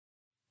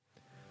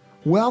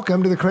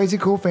Welcome to the Crazy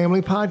Cool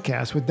Family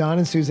Podcast with Don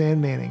and Suzanne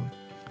Manning.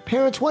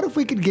 Parents, what if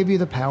we could give you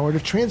the power to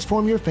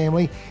transform your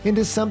family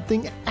into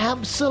something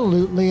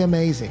absolutely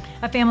amazing?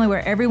 A family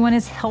where everyone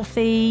is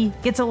healthy,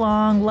 gets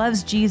along,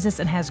 loves Jesus,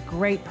 and has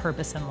great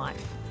purpose in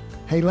life.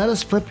 Hey, let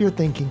us flip your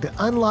thinking to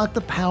unlock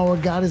the power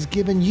God has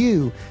given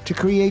you to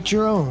create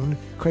your own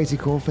Crazy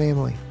Cool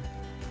family.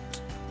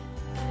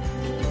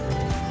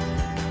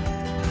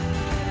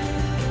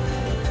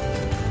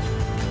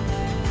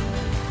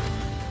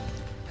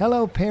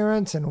 Hello,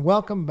 parents, and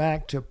welcome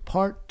back to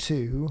part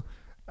 2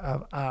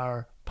 of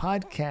our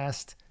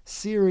podcast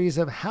series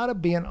of how to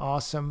be an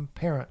awesome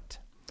parent.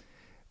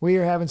 We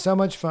are having so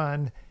much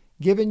fun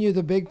giving you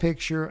the big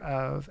picture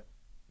of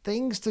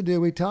things to do.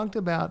 We talked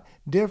about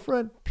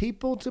different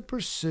people to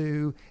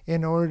pursue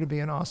in order to be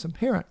an awesome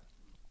parent.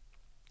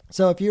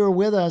 So if you were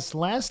with us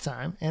last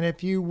time, and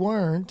if you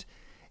weren't,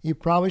 you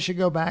probably should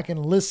go back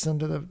and listen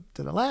to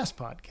the last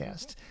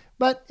podcast.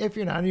 But if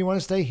you're not and you want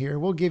to stay here,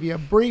 we'll give you a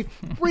brief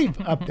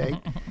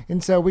update.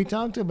 And so we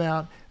talked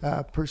about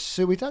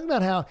pursue. We talked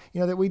about how,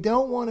 that we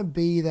don't want to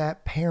be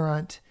that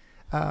parent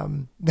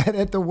that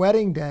at the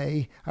wedding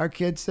day, our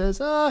kid says,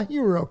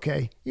 you were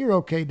okay. You're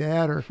okay,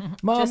 Dad. Or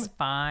Mom. Just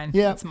fine.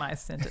 Yeah. That's my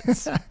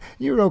sentence.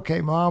 You were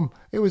okay, Mom.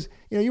 It was,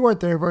 you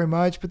weren't there very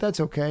much, but that's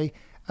okay.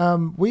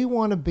 We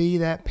want to be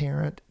that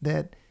parent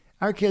that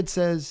our kid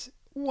says,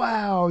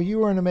 wow, you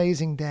were an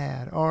amazing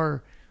dad.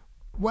 Or,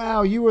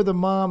 wow, you were the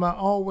mom I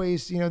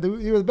always, you were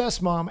the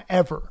best mom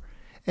ever.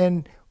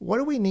 And what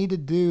do we need to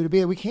do to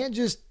be? We can't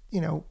just,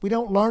 we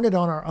don't learn it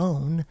on our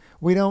own.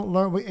 We don't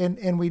learn,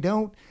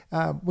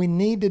 we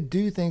need to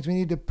do things. We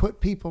need to put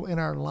people in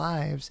our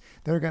lives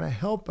that are going to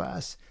help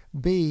us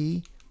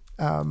be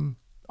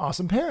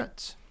awesome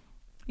parents.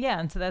 Yeah,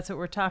 and so that's what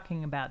we're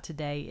talking about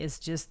today is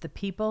just the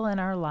people in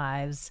our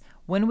lives.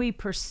 When we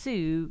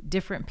pursue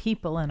different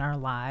people in our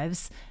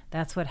lives,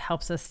 that's what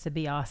helps us to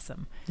be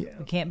awesome. Yeah.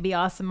 We can't be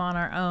awesome on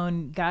our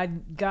own.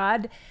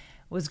 God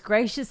was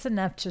gracious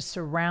enough to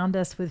surround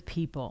us with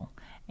people,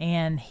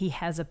 and He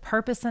has a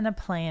purpose and a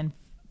plan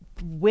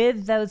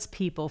with those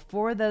people,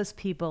 for those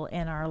people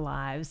in our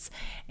lives.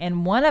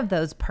 And one of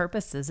those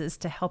purposes is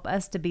to help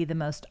us to be the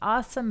most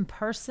awesome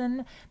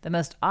person, the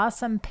most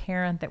awesome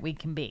parent that we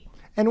can be.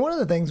 And one of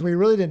the things we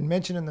really didn't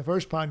mention in the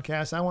first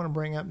podcast I want to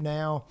bring up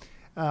now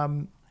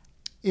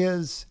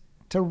is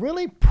to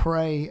really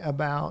pray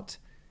about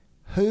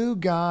who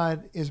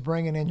God is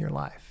bringing in your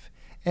life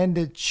and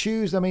to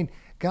choose.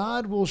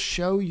 God will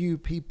show you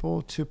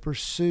people to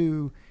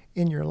pursue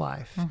in your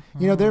life.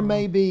 Mm-hmm. There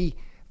may be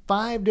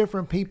 5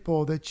 different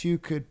people that you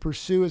could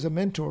pursue as a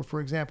mentor, for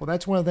example.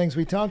 That's one of the things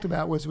we talked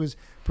about was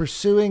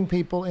pursuing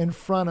people in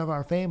front of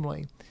our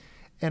family.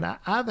 And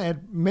I've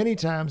had many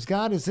times,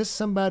 God, is this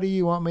somebody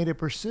you want me to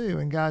pursue?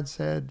 And God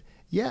said,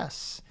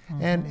 yes.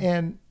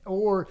 Mm-hmm.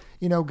 Or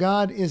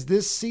God, is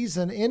this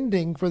season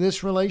ending for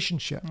this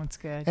relationship? That's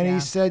good. And yeah. He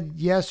said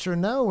yes or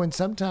no. And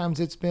sometimes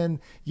it's been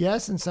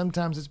yes and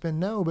sometimes it's been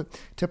no. But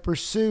to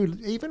pursue,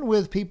 even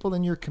with people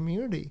in your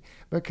community,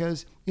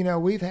 because,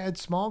 we've had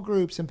small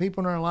groups and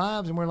people in our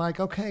lives and we're like,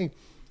 okay,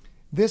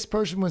 this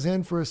person was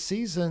in for a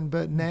season,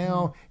 but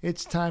now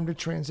it's time to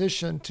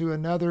transition to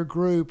another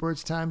group or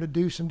it's time to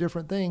do some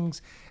different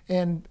things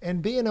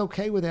and being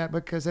okay with that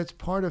because that's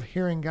part of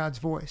hearing God's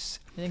voice.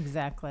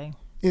 Exactly.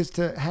 Is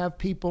to have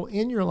people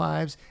in your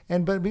lives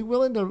but be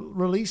willing to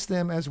release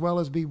them as well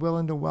as be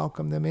willing to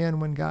welcome them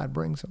in when God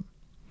brings them.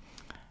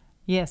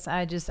 Yes,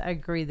 I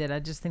agree that I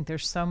just think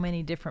there's so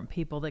many different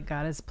people that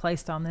God has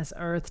placed on this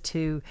earth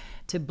to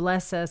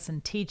bless us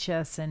and teach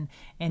us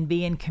and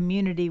be in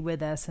community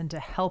with us and to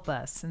help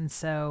us. And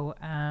so,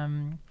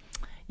 and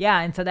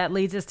so that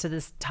leads us to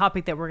this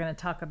topic that we're going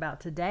to talk about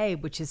today,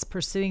 which is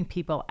pursuing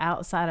people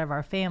outside of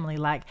our family,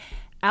 like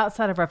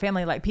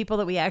people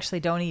that we actually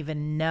don't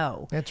even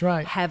know. That's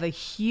right. Have a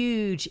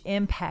huge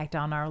impact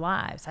on our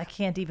lives. I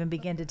can't even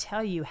begin to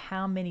tell you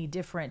how many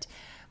different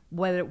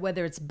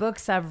whether it's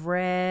books I've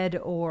read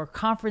or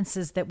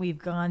conferences that we've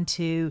gone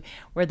to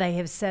where they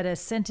have said a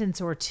sentence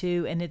or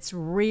two and it's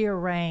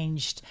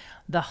rearranged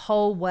the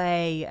whole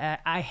way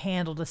I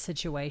handled a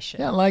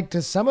situation. Yeah, like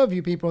to some of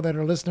you people that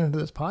are listening to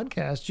this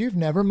podcast, you've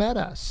never met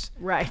us.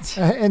 Right.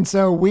 And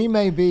so we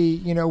may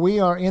be, we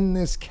are in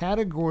this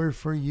category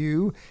for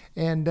you.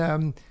 And,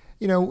 and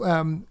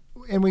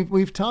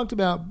we've talked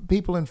about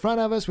people in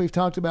front of us. We've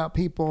talked about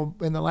people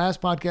in the last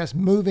podcast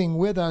moving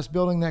with us,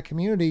 building that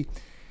community.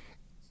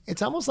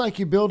 It's almost like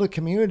you build a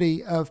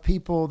community of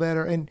people that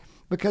are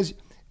because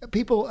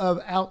people of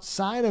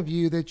outside of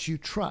you that you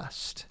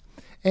trust.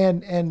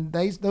 And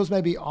those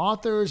may be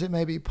authors, it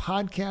may be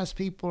podcast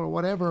people or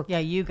whatever. Yeah,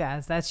 you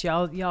guys, that's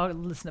y'all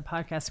listen to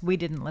podcasts. We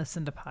didn't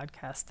listen to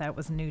podcasts. That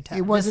was new to us.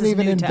 It wasn't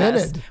even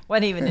invented.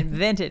 Wasn't even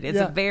invented. It's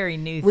a very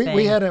new thing.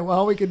 We had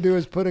all we could do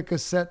is put a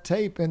cassette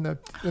tape in the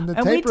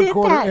tape we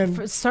recorder. Did that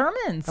for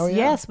sermons. Oh, yeah.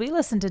 Yes, we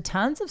listened to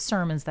tons of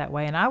sermons that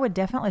way. And I would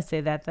definitely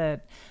say that's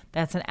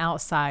an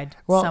outside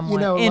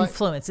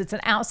influence. It's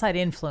an outside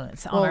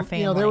influence on our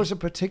family. There was a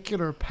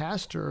particular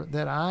pastor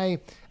that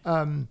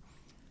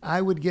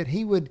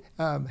he would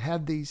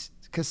have these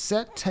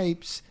cassette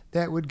tapes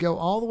that would go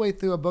all the way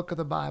through a book of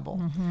the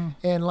Bible,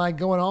 and like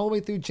going all the way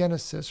through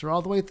Genesis or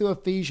all the way through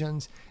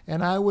Ephesians.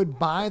 And I would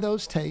buy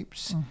those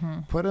tapes,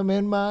 put them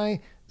in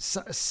my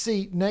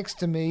seat next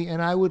to me,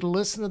 and I would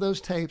listen to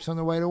those tapes on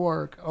the way to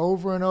work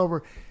over and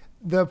over.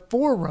 The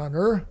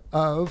forerunner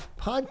of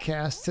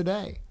podcasts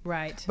today.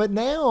 Right. But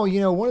now,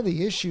 one of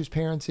the issues,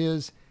 parents,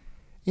 is,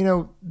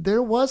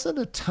 there wasn't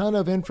a ton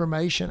of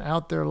information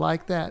out there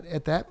like that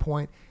at that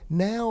point.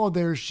 Now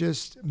there's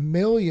just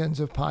millions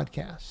of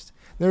podcasts.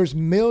 There's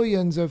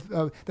millions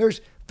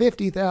there's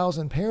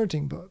 50,000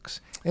 parenting books.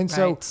 And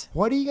so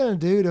what are you going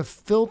to do to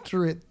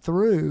filter it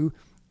through?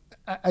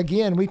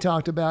 Again, we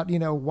talked about,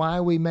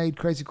 why we made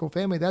Crazy Cool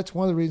Family. That's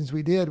one of the reasons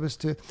we did, was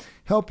to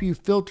help you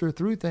filter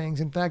through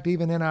things. In fact,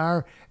 even in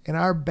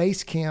our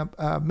Base Camp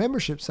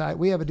membership site,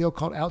 we have a deal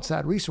called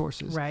Outside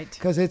Resources. Right.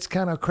 Because it's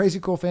kind of Crazy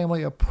Cool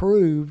Family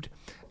approved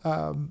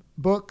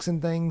books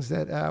and things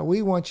that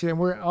we want you, and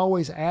we're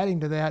always adding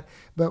to that.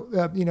 But,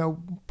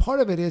 part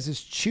of it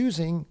is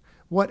choosing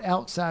what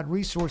outside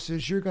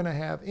resources you're going to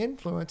have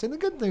influence. And the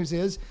good news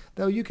is,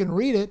 though, you can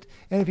read it,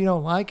 and if you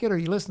don't like it, or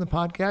you listen to the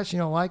podcast, you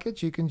don't like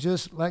it, you can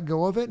just let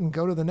go of it and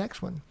go to the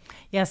next one.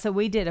 Yeah, so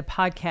we did a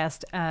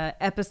podcast,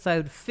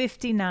 episode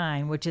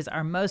 59, which is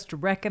our most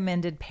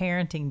recommended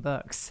parenting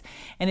books.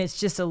 And it's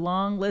just a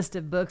long list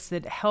of books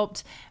that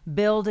helped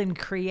build and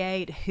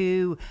create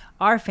who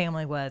our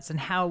family was and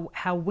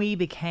how we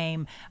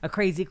became a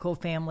Crazy Cool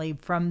Family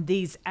from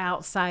these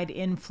outside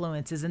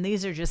influences. And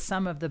these are just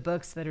some of the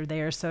books that are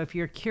there. So if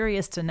you're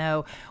curious to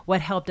know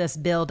what helped us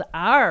build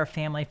our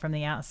family from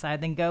the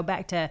outside, then go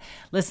back to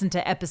listen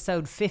to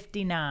episode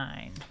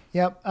 59.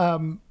 Yep.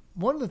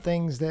 One of the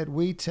things that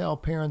we tell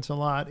parents a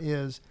lot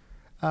is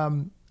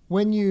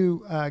when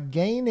you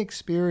gain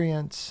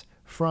experience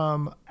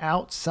from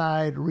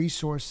outside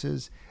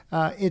resources,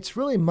 it's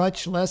really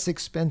much less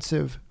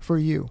expensive for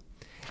you.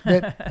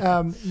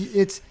 That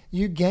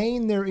you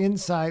gain their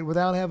insight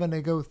without having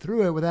to go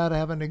through it, without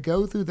having to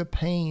go through the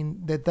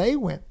pain that they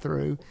went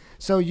through.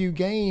 So you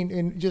gain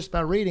in just by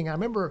reading. I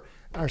remember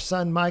our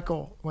son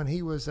Michael, when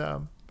he was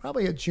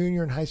probably a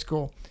junior in high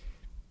school,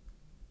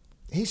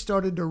 he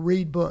started to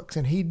read books,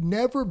 and he'd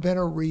never been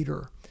a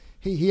reader.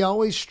 He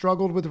always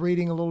struggled with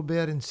reading a little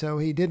bit, and so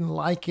he didn't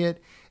like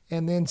it.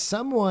 And then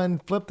someone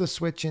flipped the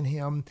switch in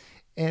him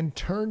and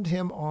turned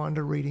him on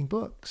to reading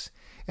books.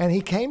 And he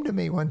came to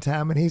me one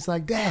time, and he's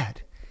like,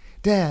 Dad,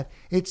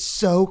 it's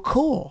so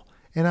cool.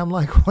 And I'm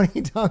like, what are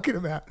you talking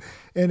about?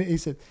 And he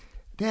said,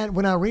 Dad,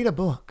 when I read a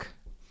book,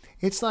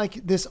 it's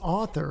like this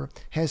author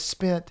has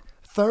spent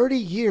 30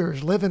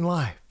 years living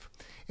life,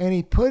 and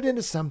he put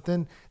into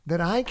something that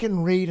I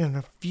can read in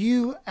a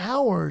few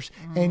hours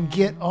and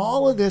get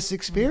all of this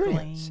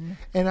experience.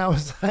 And I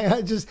was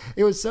like,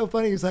 it was so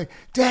funny. He was like,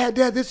 Dad,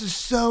 this is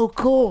so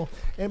cool.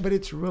 But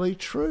it's really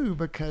true,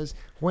 because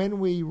when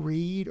we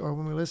read or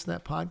when we listen to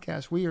that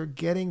podcast, we are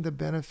getting the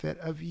benefit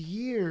of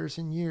years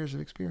and years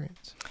of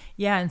experience.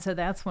 Yeah, and so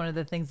that's one of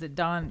the things that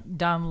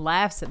Don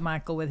laughs at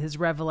Michael with his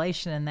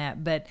revelation in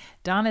that. But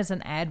Don is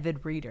an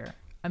avid reader.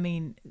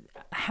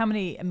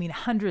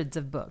 Hundreds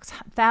of books,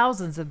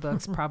 thousands of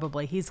books,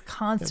 probably. He's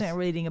constantly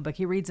reading a book.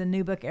 He reads a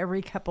new book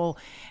every couple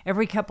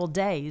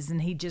days,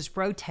 and he just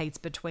rotates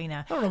between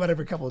I don't know about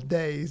every couple of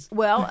days.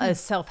 Well, a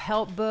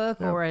self-help book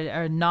or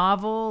a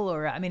novel,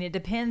 or, it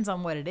depends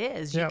on what it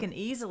is. You can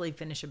easily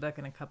finish a book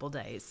in a couple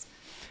days.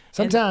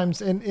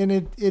 Sometimes, and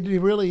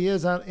it really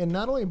is, and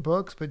not only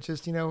books, but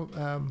just,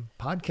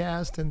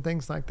 podcasts and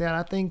things like that.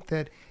 I think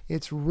that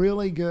it's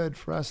really good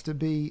for us to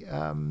be,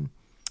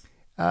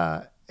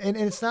 and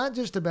it's not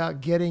just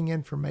about getting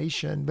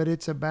information, but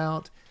it's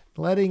about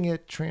letting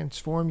it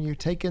transform you,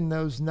 taking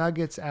those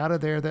nuggets out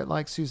of there that,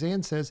 like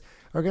Suzanne says,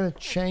 are going to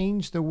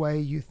change the way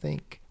you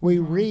think. We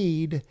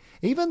read,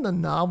 even the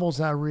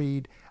novels I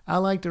read, I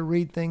like to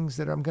read things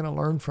that I'm going to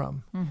learn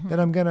from, that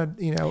I'm going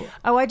to,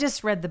 Oh, I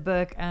just read the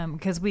book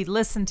because we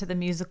listened to the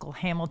musical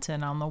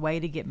Hamilton on the way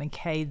to get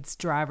McCade's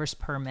driver's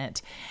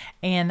permit.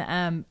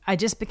 And I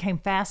just became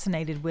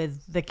fascinated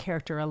with the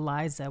character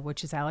Eliza,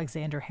 which is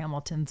Alexander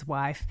Hamilton's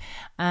wife.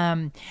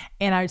 I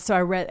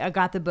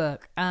got the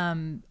book,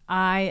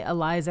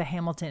 Eliza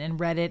Hamilton, and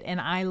read it. And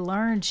I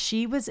learned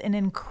she was an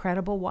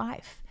incredible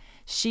wife.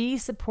 She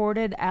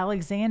supported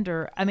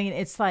Alexander.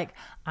 It's like,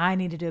 I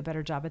need to do a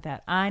better job at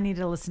that. I need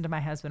to listen to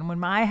my husband. When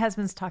my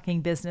husband's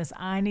talking business,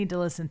 I need to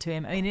listen to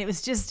him. It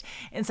was just,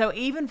 and so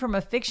even from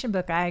a fiction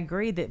book, I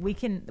agree that we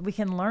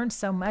can learn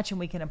so much and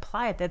we can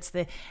apply it. That's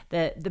the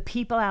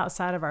people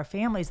outside of our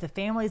families, the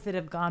families that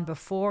have gone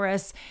before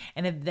us,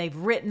 and they've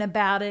written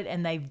about it,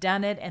 and they've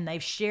done it, and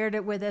they've shared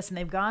it with us, and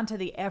they've gone to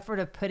the effort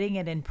of putting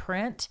it in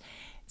print.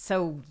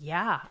 So,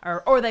 yeah,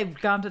 or they've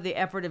gone to the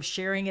effort of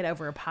sharing it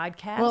over a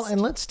podcast. Well, and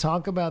let's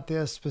talk about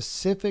this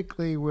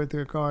specifically with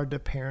regard to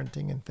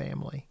parenting and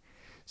family.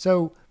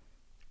 So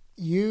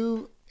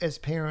you as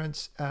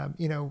parents,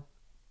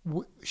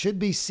 should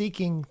be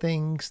seeking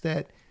things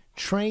that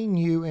train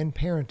you in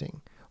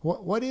parenting.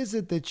 What is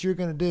it that you're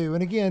going to do?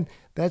 And again,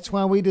 that's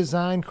why we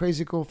designed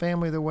Crazy Cool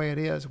Family the way it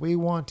is. We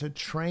want to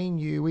train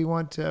you. We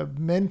want to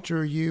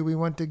mentor you. We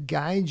want to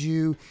guide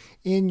you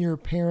in your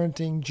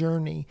parenting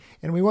journey.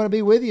 And we want to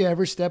be with you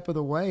every step of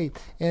the way.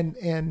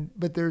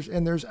 But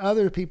there's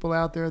other people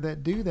out there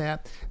that do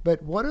that.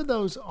 But what are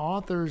those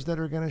authors that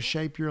are going to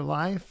shape your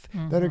life,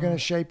 that are going to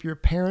shape your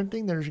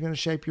parenting, that are going to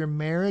shape your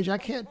marriage? I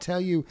can't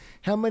tell you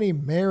how many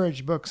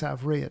marriage books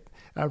I've read.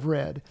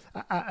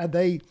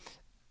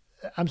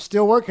 I'm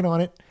still working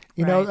on it.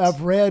 You know,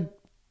 I've read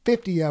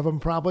 50 of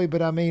them probably,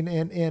 but I mean,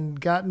 and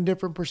gotten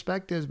different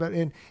perspectives, but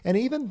and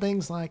even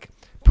things like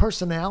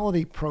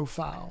personality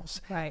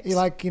profiles. Right.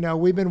 Like, you know,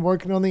 we've been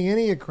working on the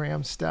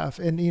Enneagram stuff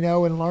and, you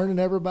know, and learning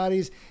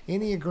everybody's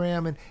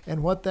Enneagram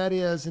and what that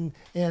is. And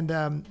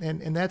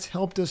that's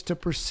helped us to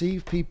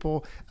perceive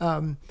people.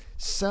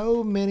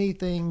 So many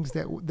things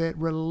that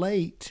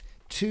relate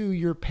to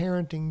your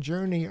parenting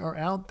journey are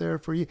out there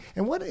for you.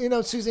 And what, you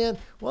know, Suzanne,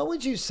 what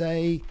would you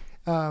say,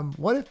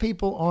 what if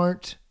people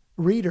aren't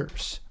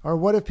readers, or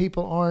what if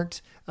people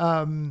aren't,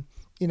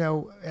 you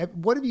know,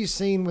 what have you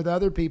seen with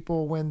other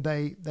people when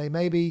they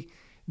maybe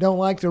don't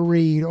like to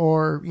read,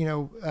 or, you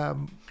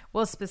know,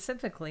 well,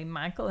 specifically,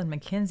 Michael and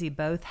Mackenzie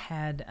both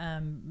had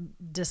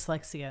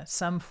dyslexia,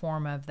 some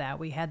form of that.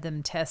 We had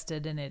them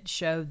tested, and it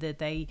showed that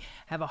they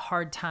have a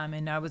hard time.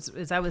 And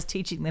as I was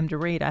teaching them to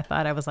read, I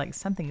thought, I was like,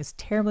 something is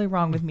terribly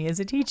wrong with me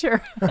as a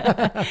teacher.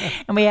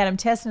 And we had them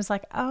tested, and it's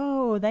like,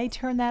 oh, they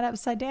turn that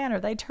upside down, or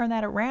they turn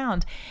that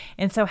around.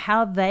 And so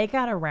how they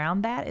got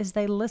around that is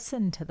they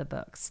listened to the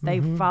books. They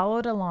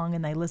followed along,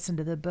 and they listened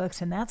to the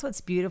books. And that's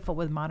what's beautiful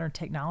with modern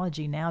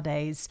technology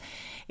nowadays,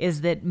 is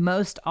that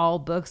most all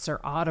books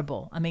are audible.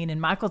 I mean,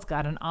 and Michael's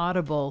got an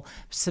Audible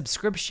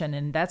subscription,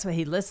 and that's what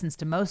he listens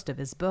to most of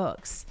his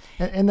books.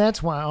 And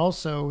that's why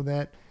also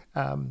that,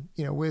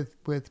 you know, with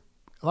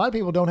a lot of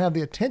people don't have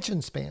the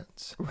attention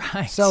spans.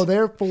 Right. So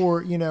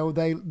therefore, you know,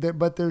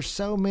 but there's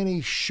so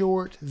many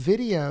short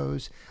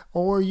videos,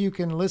 or you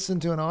can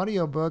listen to an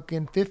audiobook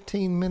in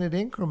 15-minute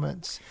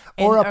increments,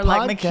 or a podcast.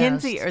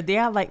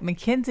 Like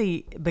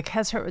Mackenzie,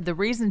 because the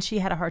reason she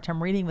had a hard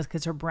time reading was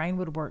because her brain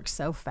would work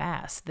so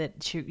fast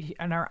that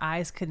and her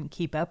eyes couldn't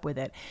keep up with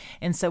it.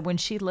 And so when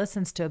she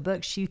listens to a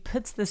book, she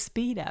puts the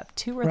speed up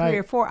 2 or 3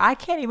 or 4. I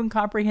can't even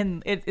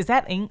comprehend it. Is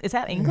that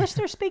English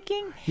they're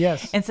speaking?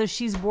 Yes. And so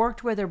she's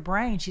worked with her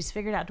brain. She's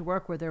figured out to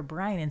work with her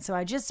brain. And so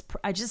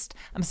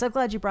I'm so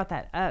glad you brought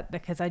that up,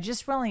 because I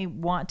just really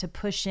want to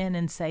push in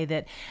and say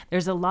that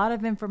there's a lot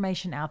of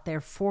information out there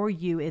for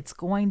you. It's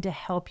going to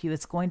help you.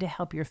 It's going to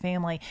help your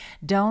family.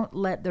 Don't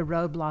let the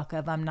roadblock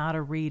of, I'm not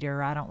a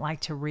reader, I don't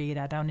like to read,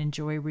 I don't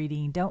enjoy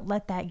reading. Don't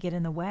let that get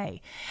in the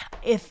way.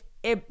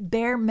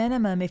 Bare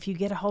minimum, if you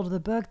get a hold of the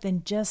book,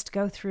 then just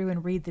go through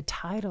and read the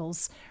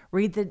titles,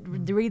 read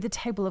the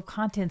table of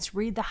contents,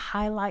 read the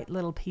highlight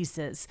little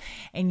pieces,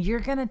 and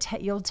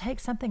you'll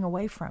take something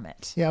away from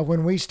it. Yeah,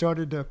 when we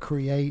started to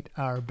create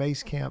our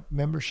Basecamp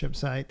membership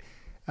site,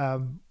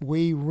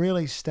 we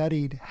really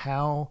studied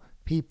how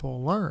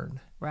people learn.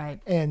 Right.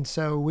 And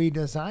so we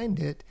designed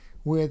it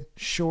with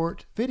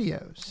short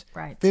videos.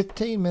 Right.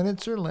 15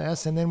 minutes or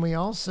less. And then we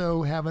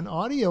also have an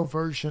audio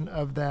version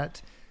of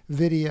that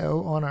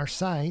video on our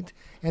site.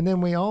 And then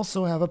we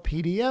also have a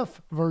PDF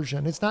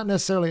version. It's not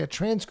necessarily a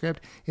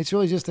transcript. It's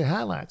really just the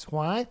highlights.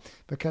 Why?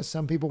 Because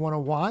some people want to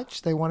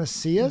watch. They want to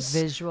see us.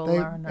 Visual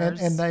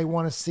learners. And they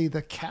want to see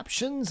the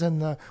captions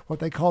and what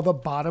they call the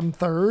bottom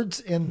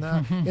thirds in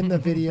the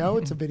video.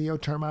 It's a video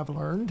term I've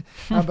learned.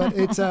 But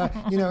it's,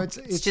 you know,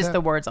 it's just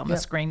the words on the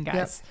screen,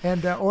 guys. Yeah.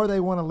 And or they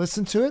want to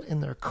listen to it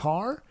in their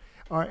car.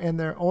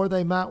 Or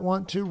they might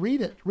want to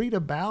read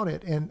about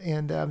it,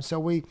 and so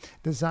we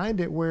designed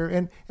it where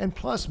and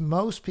plus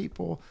most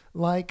people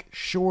like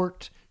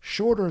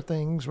shorter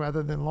things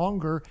rather than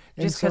longer.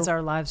 Just because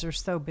our lives are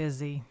so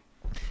busy.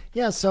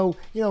 Yeah, so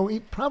you know,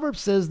 Proverbs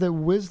says that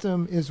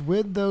wisdom is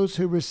with those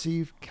who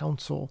receive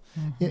counsel.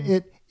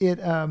 It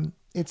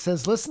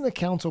says, listen to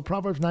counsel.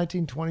 Proverbs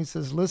 19:20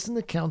 says, listen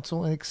to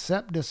counsel and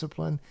accept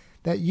discipline,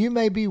 that you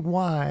may be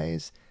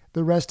wise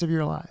the rest of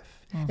your life.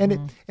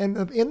 And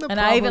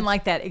I even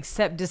like that,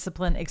 accept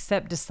discipline,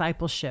 accept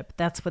discipleship.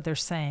 That's what they're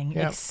saying.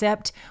 Yep.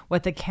 Accept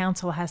what the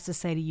counsel has to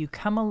say to you.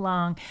 Come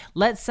along,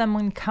 let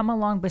someone come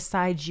along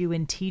beside you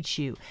and teach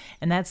you.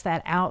 And that's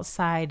those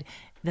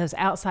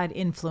outside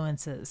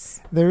influences.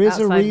 There is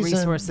a reason.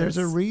 Resources. There's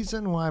a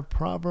reason why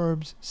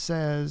Proverbs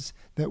says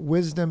that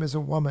wisdom is a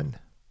woman.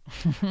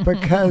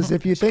 Because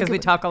if you think, because we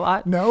talk a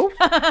lot. No,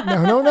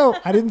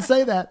 I didn't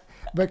say that.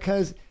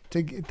 Because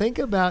think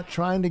about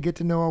trying to get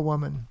to know a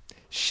woman.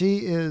 She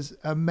is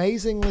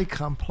amazingly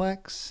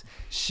complex.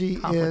 She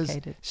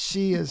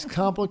is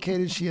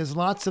complicated. She has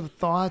lots of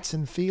thoughts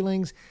and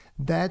feelings.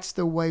 That's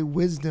the way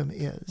wisdom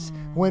is.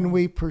 When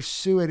we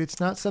pursue it, it's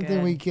not something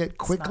Good. we get It's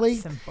quickly.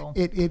 not simple.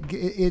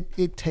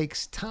 It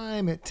takes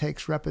time. It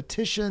takes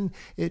repetition.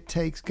 It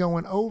takes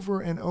going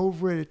over and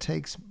over it. It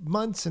takes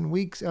months and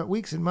weeks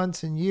and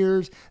months and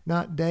years,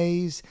 not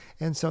days.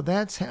 And so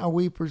that's how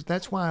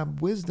that's why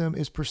wisdom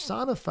is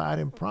personified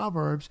in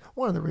Proverbs.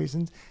 One of the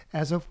reasons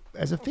as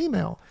a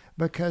female,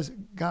 because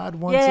God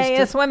wants us to.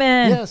 Yes,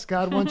 women. Yes,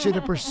 God wants you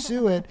to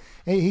pursue it.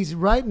 And He's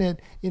writing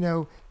it,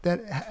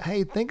 that,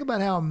 hey, think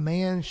about how a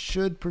man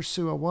should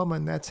pursue a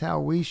woman. That's how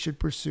we should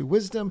pursue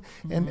wisdom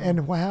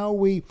and how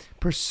we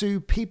pursue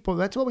people.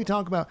 That's what we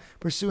talk about,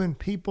 pursuing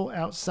people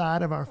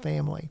outside of our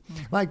family.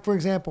 Like, for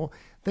example,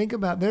 think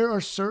about, there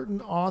are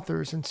certain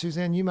authors, and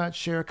Suzanne, you might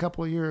share a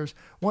couple of yours.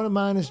 One of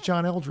mine is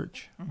John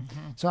Eldredge.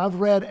 So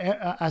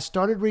I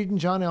started reading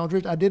John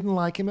Eldredge. I didn't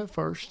like him at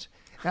first.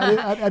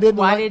 I didn't.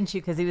 Why didn't you?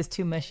 Because he was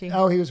too mushy.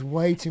 Oh, he was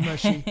way too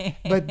mushy.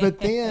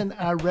 but then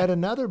I read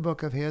another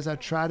book of his. I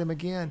tried him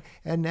again,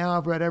 and now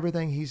I've read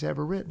everything he's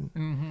ever written.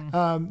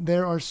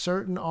 There are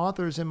certain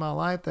authors in my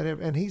life that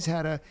have, and he's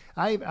had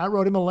I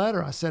wrote him a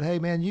letter. I said, hey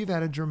man, you've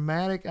had a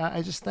dramatic.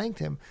 I just thanked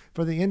him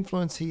for the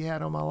influence he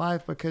had on my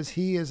life, because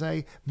he is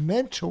a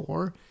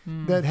mentor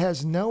that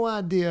has no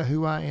idea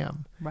who I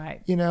am.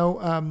 Right.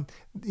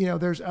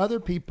 There's other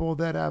people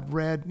that I've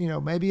read,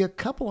 maybe a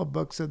couple of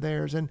books of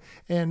theirs, and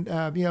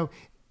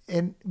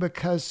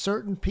because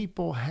certain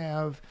people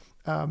are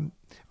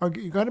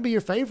going to be your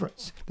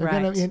favorites. They're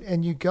Right. going to,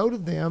 and you go to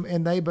them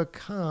and they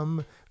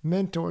become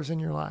mentors in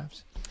your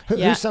lives.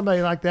 Yeah. Who's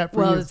somebody like that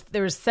for you?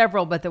 There was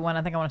several, but the one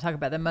I think I want to talk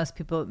about that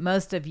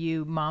most of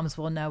you moms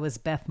will know is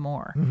Beth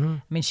Moore.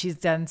 I mean, she's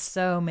done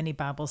so many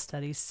Bible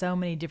studies, so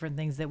many different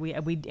things that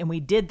we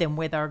did them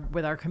with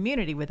our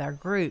community, with our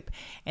group,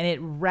 and it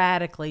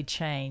radically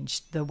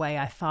changed the way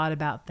I thought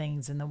about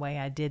things and the way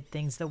I did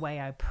things, the way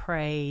I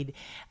prayed.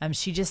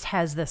 She just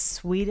has the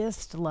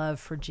sweetest love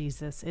for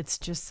Jesus. It's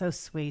just so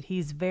sweet.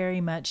 He's very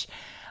much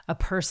a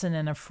person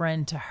and a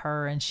friend to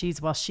her, and she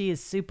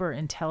is super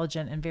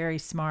intelligent and very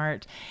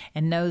smart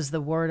and knows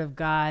the Word of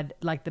God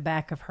like the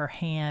back of her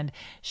hand.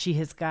 She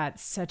has got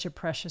such a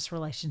precious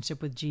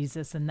relationship with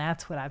Jesus, and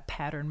that's what I've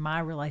patterned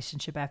my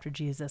relationship after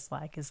Jesus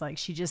is like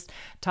she just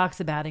talks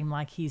about him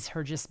like he's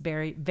her just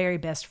very, very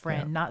best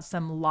friend, not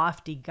some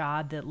lofty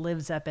God that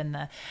lives up in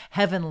the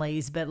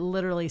heavenlies, but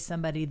literally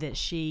somebody that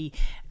she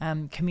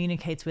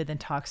communicates with and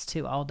talks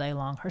to all day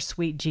long. Her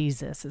sweet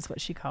Jesus is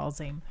what she calls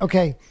him.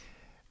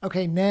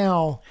 Okay,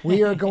 now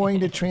we are going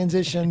to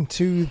transition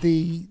to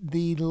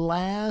the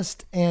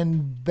last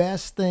and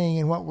best thing,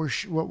 and what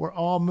we're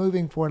all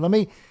moving for. Let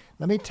me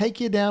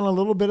take you down a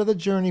little bit of the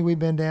journey we've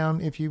been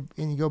down. If you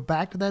go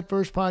back to that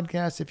first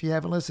podcast, if you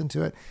haven't listened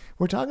to it,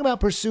 we're talking about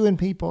pursuing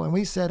people, and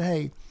we said,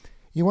 hey,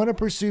 you want to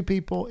pursue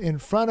people in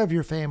front of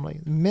your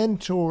family,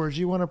 mentors.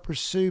 You want to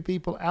pursue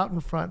people out in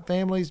front,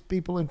 families,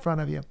 people in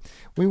front of you.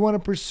 We want to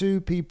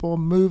pursue people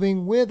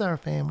moving with our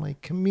family,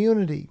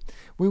 community.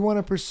 We want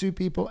to pursue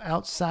people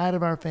outside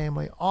of our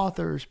family,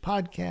 authors,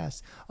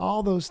 podcasts,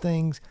 all those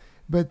things.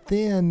 But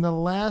then the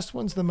last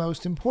one's the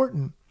most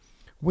important.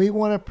 We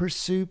want to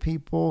pursue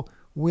people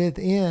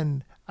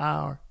within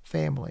our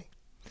family.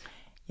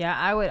 Yeah,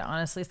 I would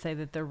honestly say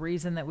that the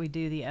reason that we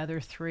do the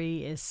other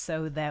three is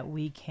so that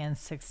we can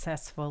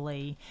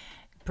successfully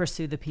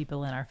pursue the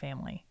people in our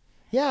family.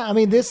 Yeah, I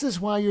mean, this is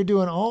why you're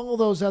doing all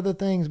those other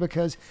things,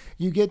 because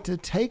you get to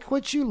take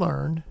what you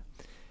learned,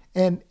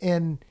 and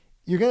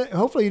you're gonna,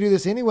 hopefully you do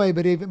this anyway,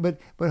 but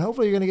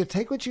hopefully you're gonna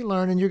take what you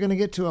learn and you're gonna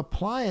get to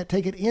apply it,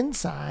 take it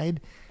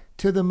inside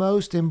to the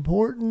most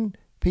important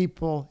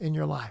people in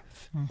your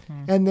life.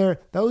 And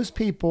those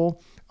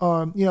people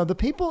are, the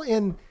people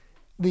in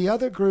the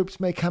other groups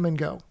may come and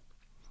go.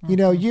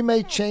 You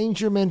may change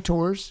your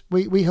mentors.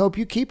 We hope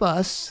you keep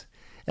us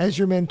as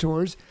your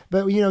mentors,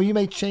 but you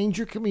may change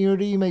your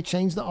community. You may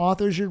change the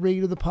authors you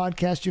read or the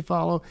podcast you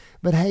follow.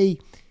 But hey,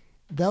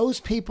 those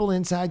people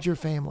inside your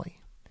family,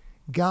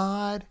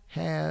 God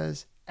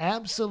has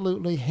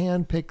absolutely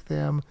handpicked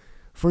them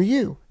for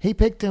you. He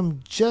picked them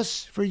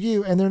just for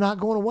you, and they're not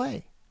going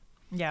away.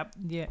 Yeah,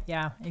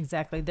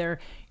 exactly.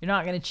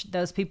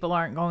 Those people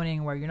aren't going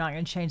anywhere. You're not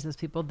going to change those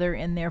people. They're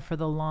in there for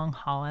the long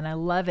haul. And I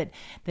love it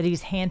that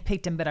he's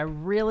handpicked them, but I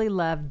really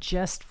love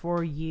just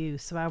for you.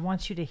 So I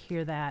want you to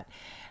hear that.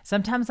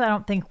 Sometimes I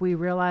don't think we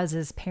realize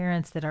as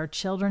parents that our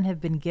children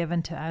have been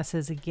given to us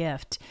as a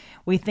gift.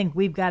 We think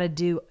we've got to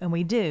do, and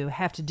we do,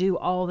 have to do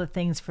all the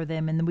things for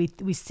them. And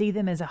we see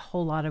them as a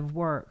whole lot of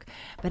work.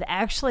 But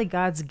actually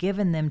God's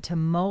given them to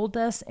mold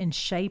us and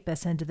shape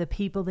us into the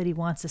people that he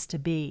wants us to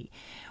be.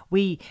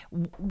 We,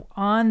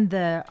 on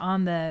the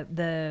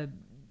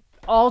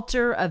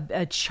altar of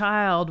a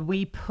child,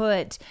 we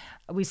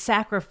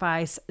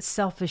sacrifice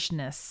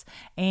selfishness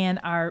and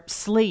our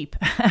sleep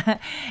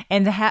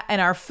and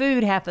our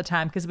food half the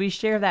time, because we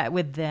share that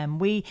with them.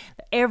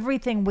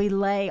 Everything we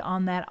lay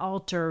on that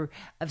altar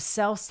of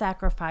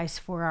self-sacrifice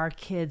for our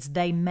kids,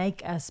 they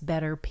make us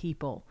better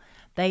people.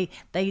 They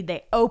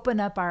open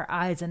up our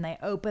eyes and they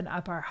open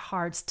up our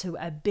hearts to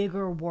a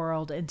bigger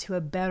world and to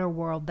a better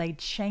world. They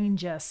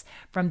change us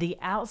from the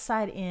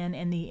outside in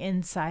and the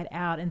inside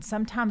out. And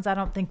sometimes I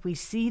don't think we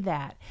see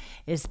that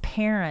as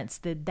parents,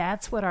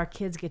 that's what our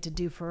kids get to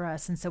do for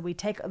us. And so we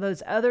take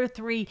those other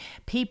three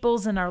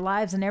peoples in our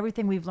lives and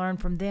everything we've learned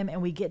from them,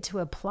 and we get to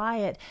apply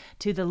it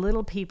to the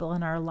little people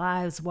in our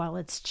lives while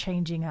it's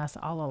changing us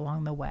all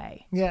along the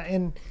way. Yeah,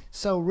 and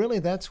so really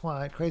that's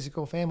why at Crazy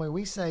Cool Family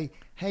we say,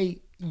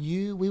 hey,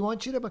 we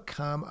want you to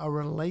become a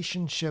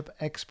relationship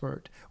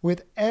expert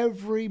with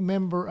every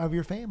member of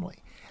your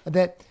family.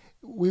 That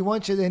we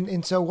want you,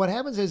 and so what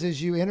happens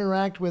is you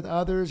interact with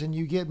others and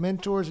you get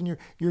mentors, and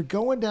you're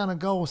going down a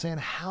goal saying,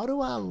 how do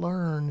I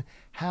learn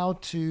how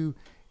to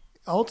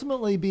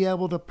ultimately be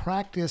able to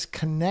practice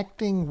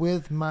connecting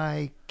with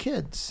my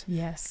kids?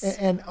 Yes.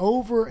 And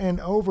over, and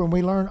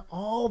we learn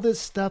all this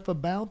stuff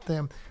about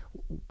them.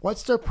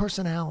 What's their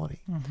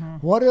personality? Mm-hmm.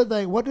 What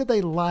do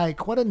they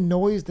like? What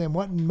annoys them?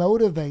 What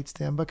motivates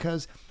them?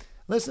 Because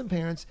listen,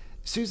 parents,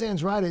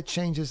 Suzanne's right, it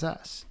changes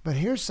us. But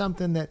here's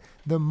something that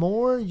the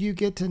more you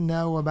get to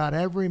know about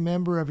every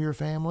member of your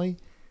family,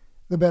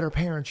 the better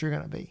parents you're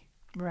going to be.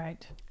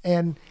 Right.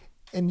 And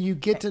you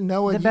get to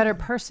know it. The better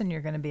person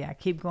you're going to be. I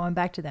keep going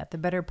back to that. The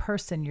better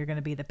person you're going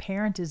to be. The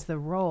parent is the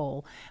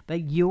role,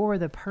 but you're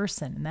the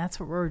person, and that's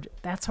what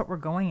we're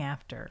going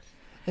after.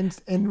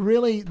 And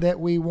really that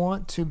we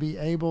want to be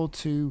able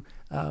to,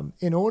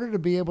 in order to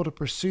be able to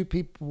pursue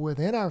people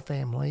within our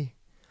family,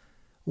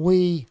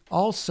 we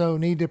also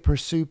need to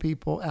pursue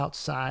people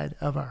outside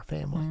of our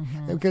family.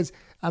 Mm-hmm. Because,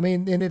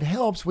 and it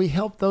helps. We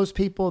help those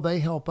people, they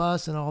help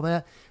us and all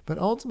that. But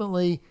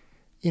ultimately,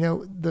 in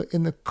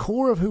the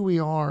core of who we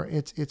are,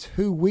 it's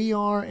who we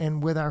are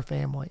and with our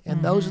family. And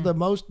mm-hmm. those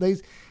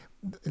are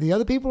the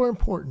other people are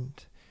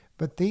important.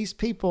 But these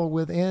people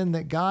within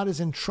that God has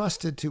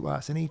entrusted to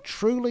us, and He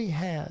truly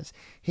has.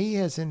 He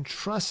has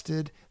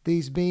entrusted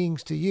these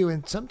beings to you.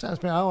 And sometimes,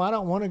 I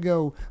don't want to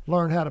go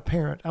learn how to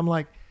parent. I'm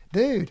like,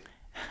 dude,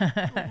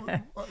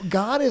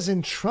 God has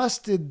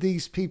entrusted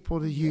these people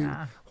to you.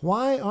 Yeah.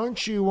 Why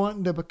aren't you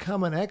wanting to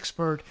become an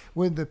expert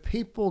with the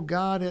people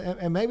God,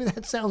 and maybe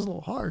that sounds a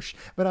little harsh,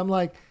 but I'm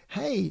like,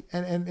 hey,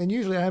 and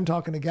usually I'm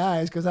talking to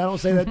guys because I don't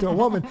say that to a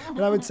woman,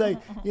 but I would say,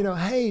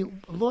 hey,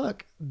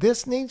 look,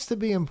 this needs to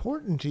be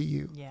important to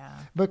you. Yeah.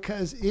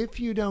 Because if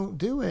you don't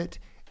do it,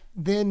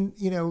 then,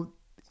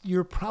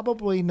 you're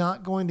probably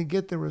not going to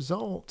get the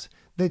result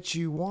that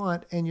you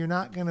want, and you're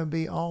not going to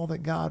be all that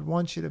God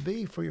wants you to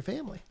be for your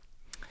family.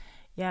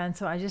 Yeah, and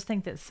so I just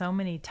think that so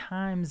many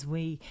times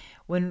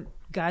when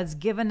God's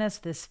given us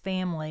this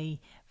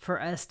family for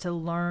us to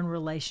learn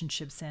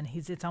relationships in,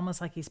 it's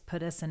almost like He's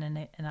put us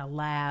in a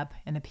lab,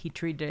 in a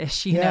petri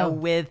dish,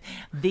 with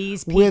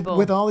these people,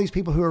 with all these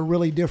people who are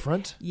really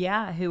different.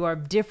 Yeah, who are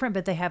different,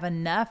 but they have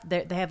enough.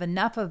 They have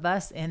enough of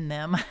us in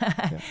them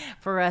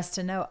for us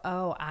to know.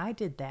 Oh, I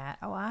did that.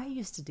 Oh, I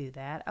used to do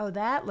that. Oh,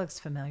 that looks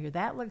familiar.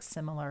 That looks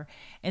similar.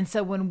 And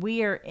so when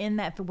we are in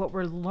that, what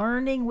we're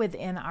learning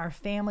within our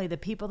family, the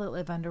people that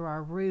live under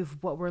our roof,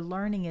 what we're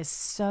learning is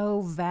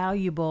so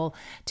valuable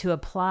to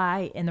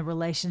apply in the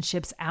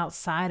relationships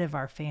outside of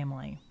our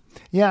family.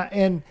 Yeah,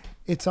 and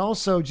it's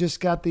also just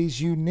got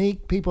these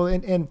unique people,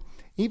 and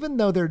even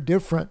though they're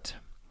different,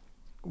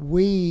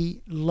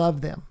 we love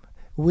them.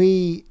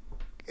 We,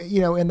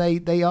 and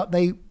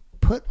they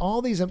put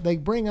all these, they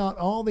bring out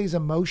all these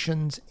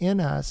emotions in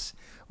us.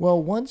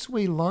 Well, once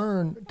we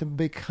learn to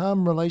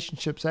become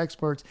relationships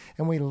experts,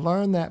 and we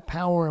learn that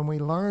power, and we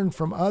learn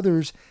from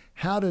others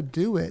how to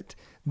do it,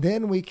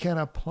 then we can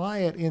apply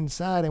it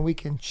inside, and we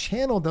can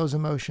channel those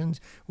emotions.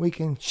 We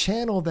can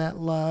channel that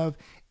love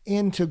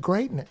into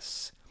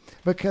greatness.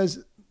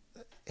 Because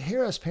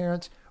hear us,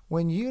 parents,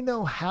 when you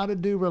know how to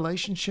do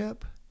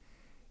relationship,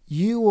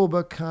 you will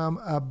become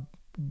an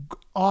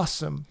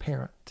awesome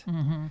parent.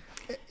 Mm-hmm.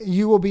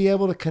 You will be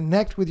able to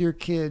connect with your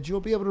kids.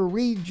 You'll be able to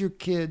read your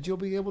kids. You'll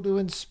be able to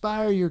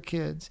inspire your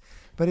kids.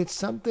 But it's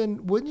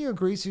something, wouldn't you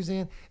agree,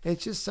 Suzanne?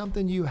 It's just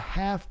something you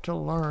have to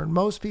learn.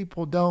 Most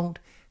people don't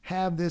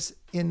have this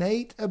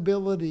innate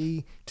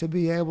ability to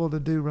be able to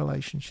do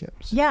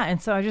relationships. Yeah,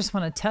 and so I just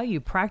want to tell you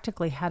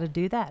practically how to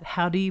do that.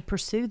 How do you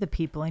pursue the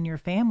people in your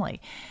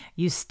family?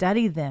 You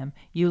study them,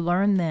 you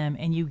learn them,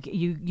 and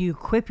you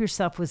equip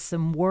yourself with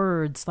some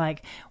words.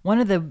 Like one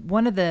of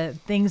the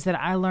things that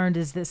I learned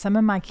is that some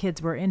of my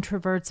kids were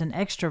introverts and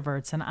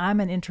extroverts, and I'm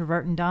an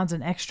introvert and Don's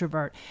an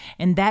extrovert,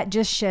 and that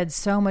just shed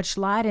so much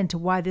light into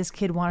why this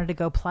kid wanted to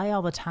go play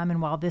all the time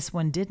and while this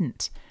one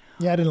didn't.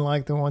 Yeah, I didn't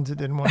like the ones that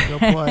didn't want to go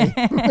play.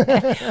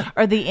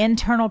 Or the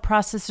internal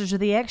processors or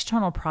the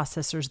external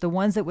processors, the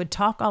ones that would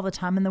talk all the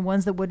time and the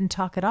ones that wouldn't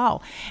talk at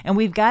all. And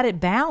we've got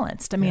it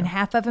balanced. I mean,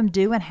 half of them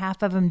do and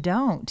half of them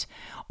don't.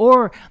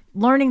 Or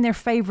learning their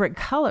favorite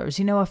colors.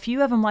 A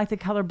few of them like the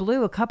color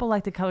blue, a couple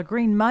like the color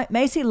green.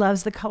 Macy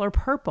loves the color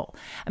purple.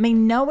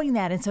 Knowing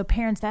that. And so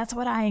parents, that's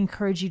what I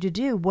encourage you to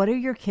do. What are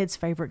your kids'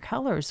 favorite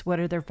colors? What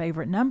are their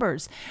favorite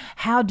numbers?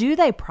 How do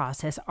they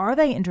process? Are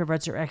they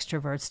introverts or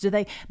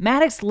extroverts?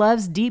 Maddox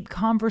loves deep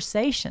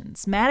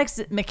conversations.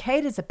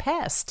 McCade is a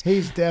pest.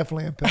 He's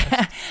definitely a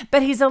pest.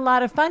 But he's a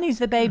lot of fun. He's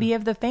the baby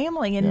of the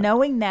family. And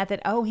knowing that,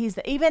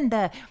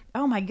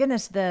 oh my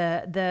goodness,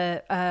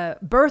 the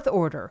birth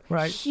order.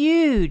 Right.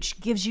 Huge.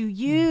 Gives you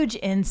huge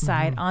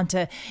insight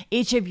onto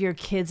each of your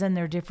kids and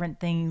their different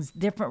things,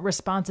 different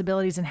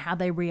responsibilities, and how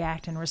they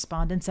react and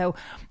respond. And so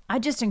I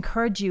just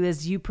encourage you,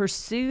 as you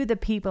pursue the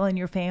people in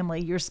your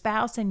family, your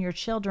spouse and your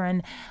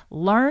children,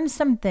 learn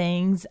some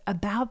things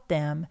about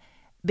them,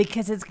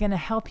 because it's going to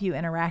help you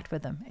interact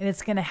with them, and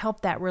it's going to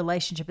help that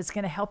relationship. It's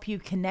going to help you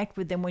connect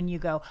with them when you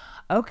go,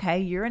 okay,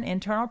 you're an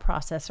internal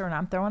processor and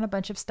I'm throwing a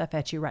bunch of stuff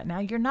at you right now.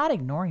 You're not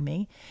ignoring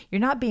me.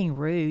 You're not being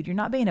rude. You're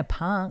not being a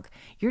punk.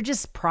 You're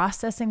just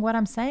processing what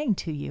I'm saying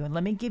to you. And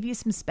let me give you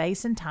some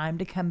space and time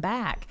to come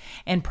back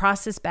and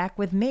process back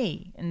with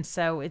me. And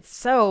so it's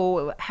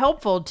so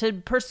helpful to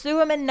pursue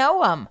them and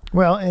know them.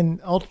 Well, and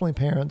ultimately,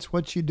 parents,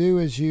 what you do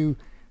is you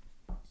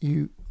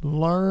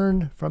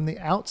learn from the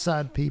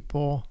outside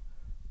people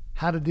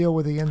how to deal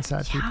with the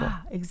inside people.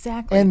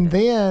 Exactly. And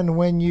then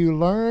when you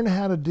learn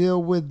how to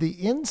deal with the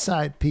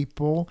inside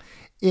people,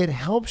 it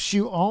helps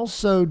you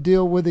also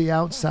deal with the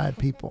outside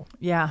people.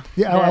 Yeah.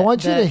 I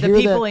want you to hear that.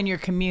 The people in your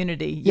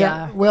community.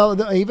 Yeah.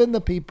 Well, even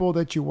the people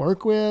that you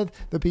work with,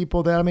 the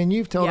people that,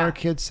 you've told our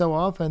kids so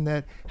often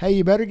that, hey,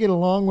 you better get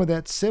along with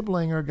that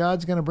sibling or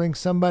God's going to bring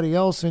somebody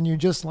else and you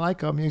just like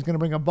them. He's going to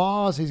bring a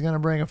boss. He's going to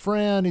bring a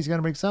friend. He's going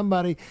to bring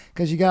somebody,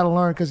 because you got to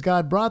learn, because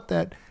God brought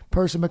that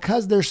person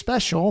because they're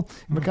special,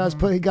 because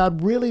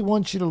God really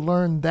wants you to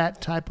learn that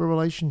type of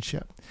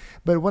relationship.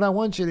 But what I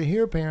want you to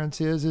hear,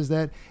 parents, is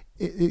that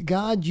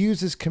God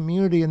uses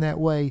community in that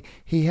way.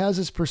 He has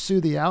us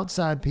pursue the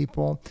outside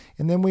people,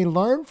 and then we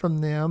learn from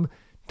them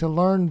to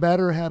learn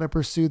better how to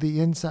pursue the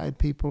inside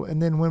people.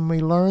 And then when we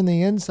learn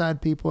the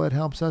inside people, it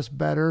helps us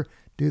better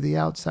do the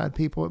outside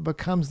people. It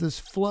becomes this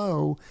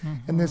flow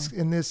and this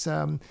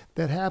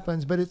that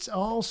happens. But it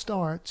all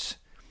starts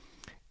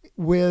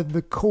with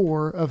the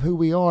core of who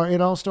we are.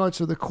 It all starts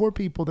with the core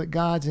people that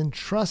God's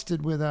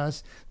entrusted with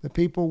us, the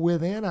people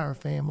within our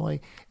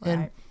family.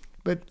 Right.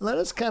 But let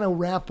us kind of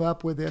wrap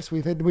up with this.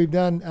 We've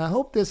done, I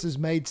hope this has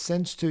made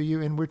sense to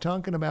you, and we're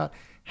talking about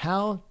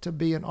how to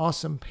be an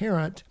awesome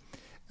parent.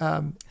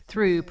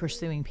 Through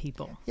pursuing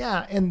people.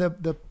 Yeah, and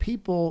the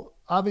people,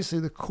 obviously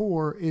the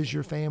core is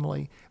your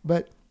family.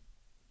 But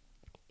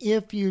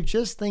if you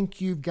just think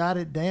you've got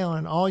it down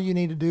and all you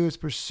need to do is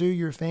pursue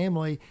your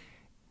family,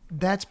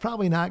 that's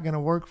probably not going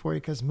to work for you,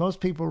 because most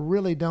people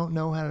really don't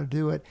know how to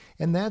do it.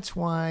 And that's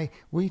why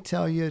we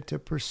tell you to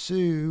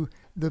pursue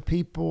the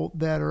people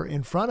that are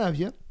in front of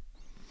you,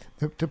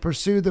 to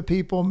pursue the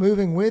people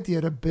moving with you,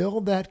 to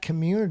build that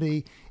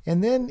community.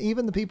 And then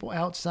even the people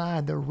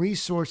outside, the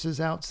resources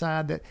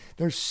outside, that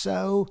there's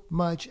so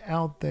much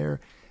out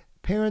there.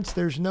 Parents,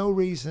 there's no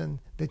reason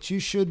that you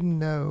shouldn't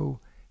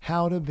know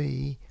how to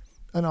be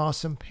an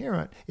awesome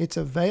parent. It's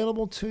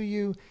available to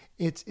you.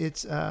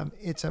 It's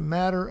a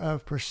matter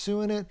of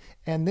pursuing it.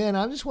 And then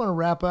I just want to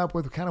wrap up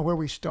with kind of where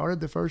we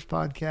started the first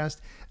podcast,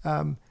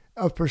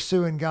 of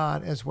pursuing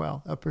God as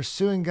well, of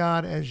pursuing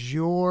God as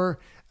your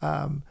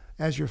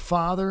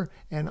Father,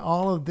 and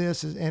all of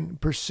this and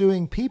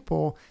pursuing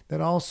people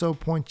that also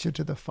point you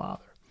to the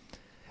Father.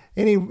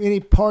 Any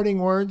parting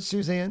words,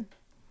 Suzanne?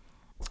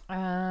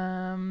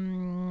 I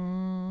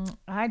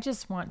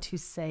just want to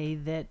say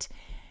that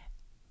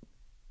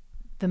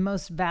the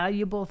most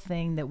valuable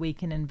thing that we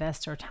can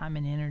invest our time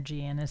and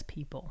energy in is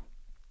people.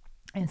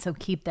 And so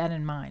keep that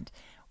in mind,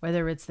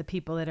 whether it's the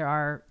people that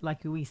are,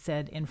 like we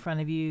said, in front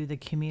of you, the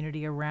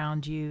community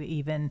around you,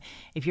 even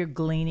if you're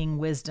gleaning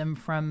wisdom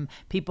from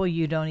people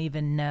you don't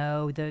even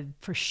know,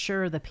 for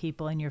sure the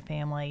people in your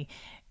family,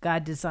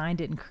 God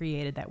designed it and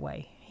created that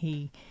way.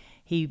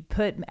 He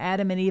put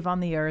Adam and Eve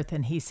on the earth,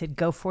 and he said,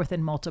 go forth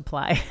and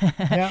multiply,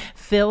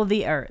 fill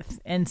the earth.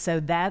 And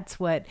so that's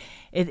what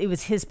it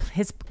was, his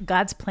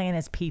God's plan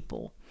as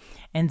people.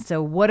 And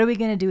so what are we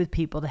going to do with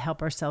people to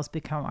help ourselves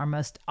become our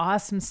most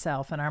awesome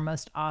self and our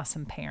most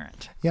awesome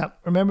parent? Yeah.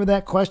 Remember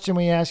that question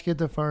we asked you at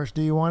the first.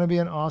 Do you want to be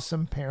an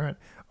awesome parent,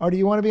 or do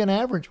you want to be an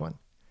average one?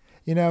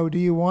 Do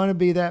you want to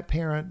be that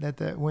parent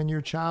that when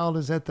your child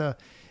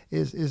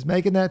is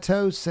making that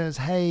toast, says,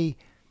 hey,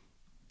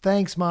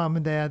 thanks, Mom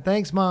and Dad.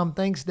 Thanks, Mom.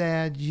 Thanks,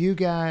 Dad. You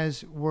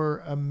guys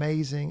were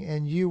amazing,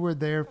 and you were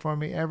there for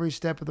me every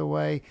step of the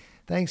way.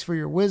 Thanks for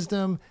your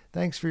wisdom.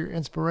 Thanks for your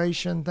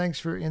inspiration. Thanks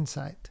for your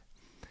insight.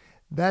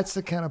 That's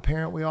the kind of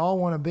parent we all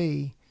want to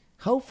be.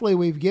 Hopefully,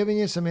 we've given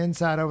you some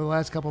insight over the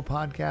last couple of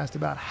podcasts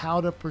about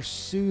how to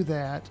pursue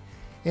that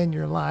in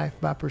your life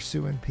by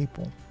pursuing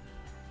people.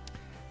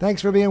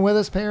 Thanks for being with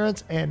us,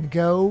 parents, and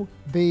go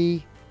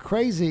be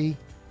crazy,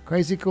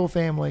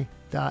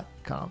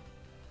 crazycoolfamily.com.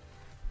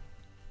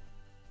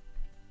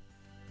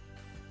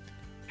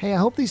 Hey, I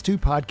hope these 2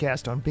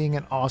 podcasts on being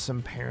an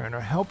awesome parent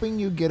are helping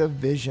you get a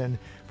vision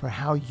for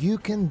how you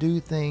can do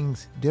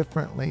things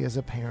differently as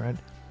a parent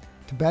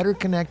to better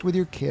connect with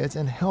your kids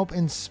and help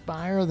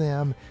inspire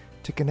them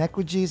to connect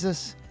with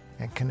Jesus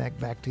and connect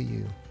back to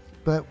you.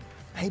 But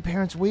hey,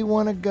 parents, we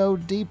want to go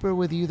deeper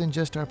with you than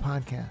just our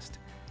podcast.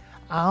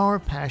 Our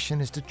passion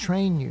is to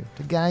train you,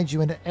 to guide you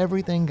into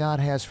everything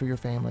God has for your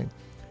family.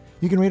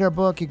 You can read our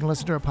book, you can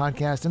listen to our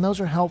podcast, and those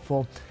are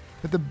helpful.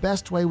 But the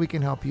best way we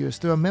can help you is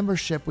through a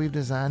membership we've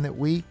designed that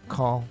we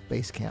call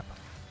Basecamp.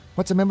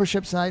 What's a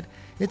membership site?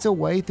 It's a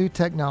way through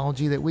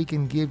technology that we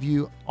can give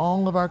you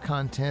all of our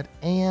content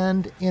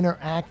and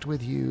interact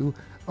with you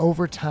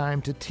over time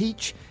to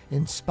teach,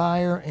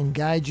 inspire, and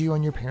guide you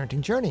on your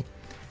parenting journey.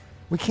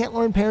 We can't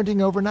learn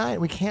parenting overnight.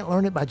 We can't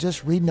learn it by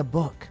just reading a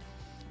book.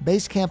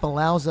 Basecamp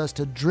allows us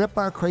to drip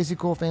our crazy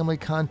cool family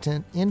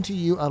content into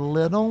you a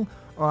little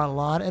or a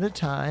lot at a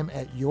time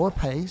at your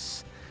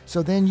pace,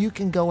 so then you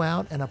can go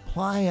out and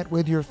apply it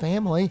with your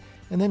family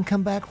and then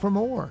come back for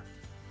more.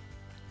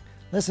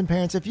 Listen,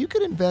 parents, if you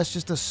could invest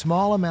just a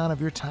small amount of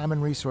your time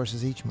and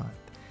resources each month,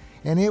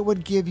 and it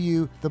would give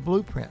you the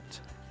blueprint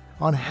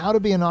on how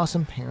to be an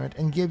awesome parent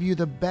and give you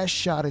the best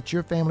shot at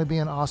your family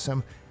being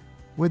awesome,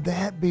 would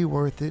that be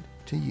worth it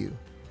to you?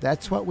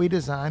 That's what we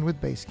designed with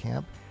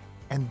Basecamp,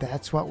 and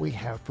that's what we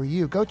have for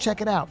you. Go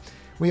check it out.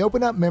 We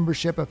open up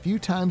membership a few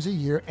times a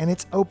year, and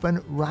it's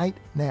open right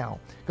now.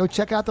 Go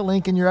check out the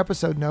link in your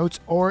episode notes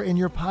or in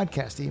your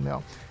podcast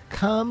email.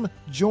 Come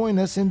join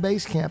us in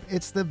Basecamp.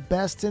 It's the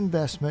best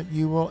investment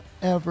you will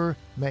ever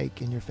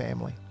make in your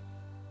family.